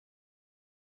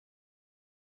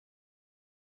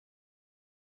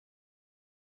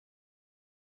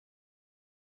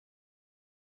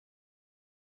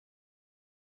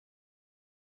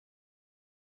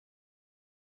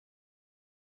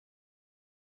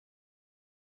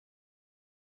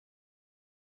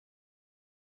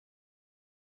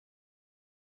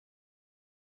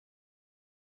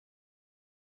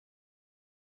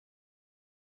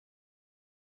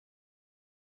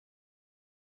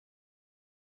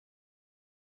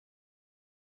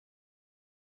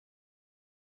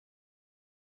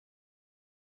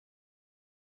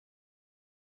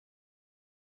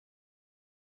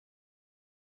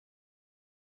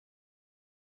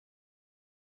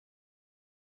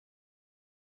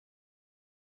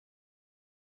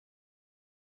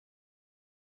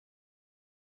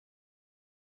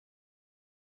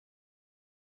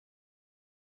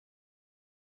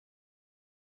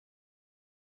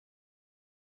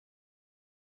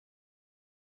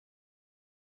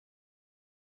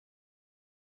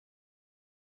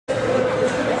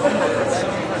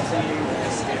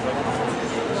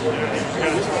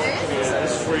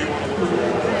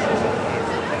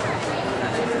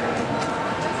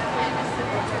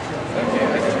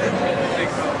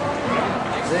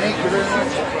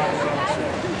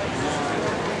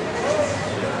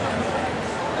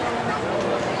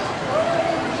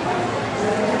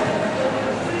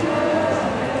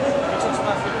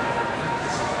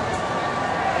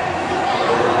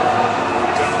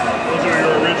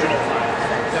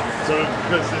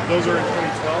those are in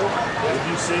 2012. If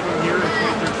you save them here in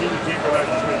 2013, you can't go back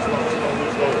to 2012. So don't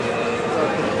lose those.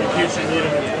 In case you need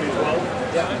them in 2012.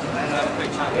 Yeah,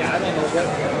 I don't know what.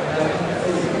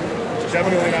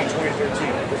 Definitely not 2013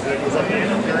 because it was on the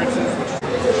end appearances.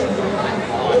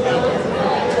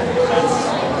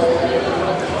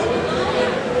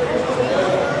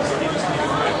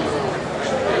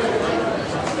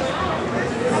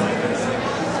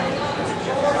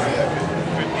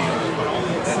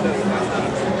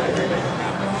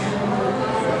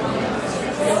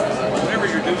 Whatever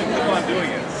you're doing, keep on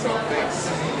doing it. So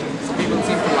people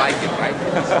seem to like it, right?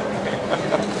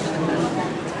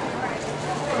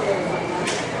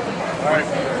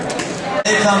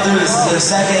 They've come through, this is their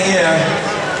second year,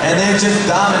 and they've just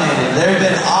dominated. They've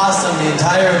been awesome the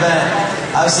entire event.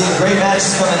 I've seen great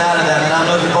matches coming out of them, and I'm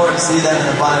looking forward to see them in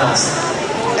the finals.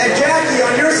 And Jackie,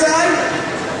 on your side?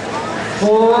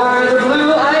 For the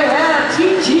blue, I have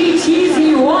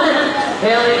TGTZ1,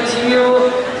 hailing to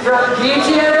you from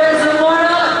Gutierrez,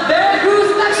 Zamora,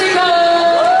 Veracruz, Mexico.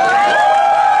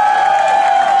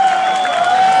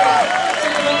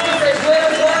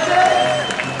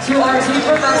 To our team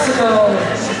from Mexico.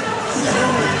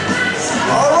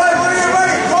 All right, what are you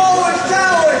ready? College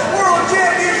Challenge World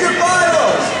Championship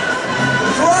Finals.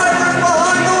 Drivers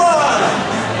behind the line.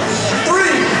 3,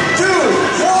 2,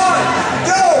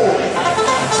 1, go!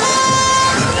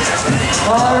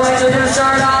 All right, we're going to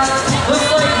start off. Looks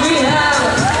like we have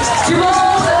two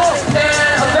balls and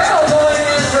a barrel going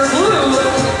in for blue.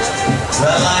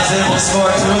 Red line's able to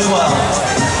score 2 as well.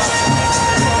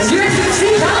 As you guys can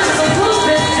see, now it's a little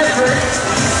bit different.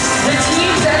 The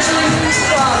teams actually,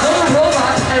 those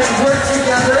robots have worked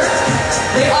together.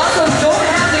 They also don't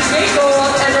have the gate go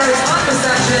up, and their autonomous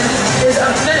section is a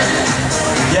minute.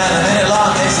 Yeah, the minute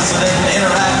long makes it so they can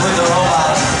interact with the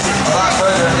robot a lot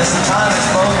further. And this autonomous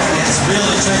program gets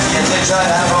really tricky if they try to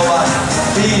have robot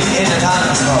feed in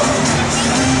autonomous mode.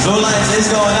 Blue Lights is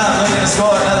going up, looking to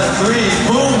score another 3.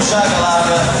 Boom,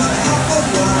 shakalaka.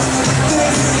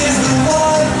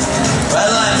 Red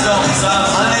line's going, so I'm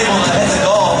unable to hit the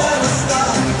goal.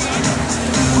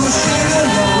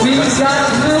 We've got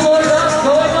blue loaded up,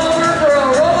 going over for a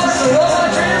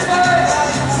robot-to-robot transfer.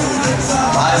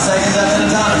 5 seconds after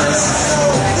autonomous.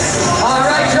 All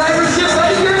right, drivers, get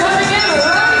ready. You're coming in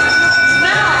right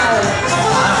now.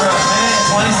 Time for a minute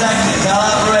and 20 seconds to tell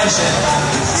operation.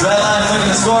 Red line's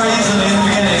looking to score easily in the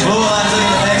beginning. Blue line's looking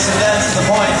to make some dents to the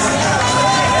points.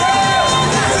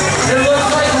 It looks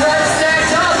like red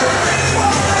stacked up.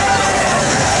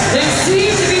 They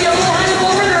seem to be a little hung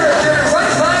over there. They're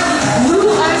right by the blue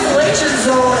isolation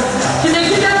zone. Can they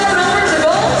get that one over to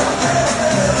goal?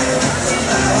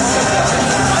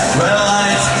 Red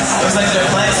Alliance looks like they're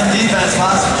playing some defense,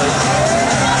 possibly.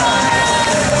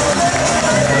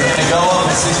 They're going to go up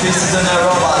with 6 pieces in their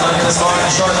robot, looking to score in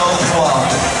the short goals as well.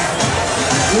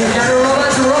 We've got a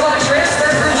robot-to-robot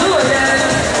transfer for blue again.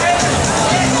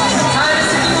 Time is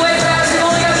ticking away fast. We've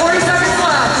only got 40 seconds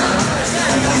left.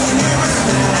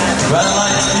 Red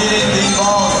Alliance feeding the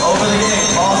balls over the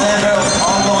gate. Balls and barrels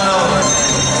all going over.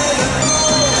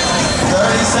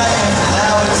 30 seconds, and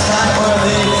now it's time for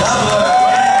the doubler.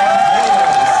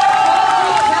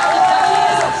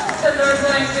 And they're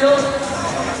playing field.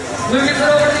 Blue gets it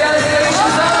over the isolation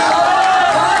zone.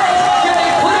 Can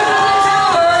they put it on the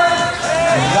tower?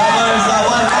 Doubler is that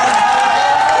one.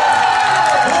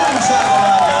 Boom,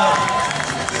 shakalaka.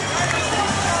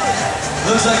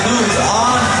 Looks like blue is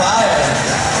on fire.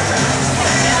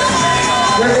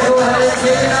 They're going to go ahead and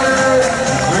take another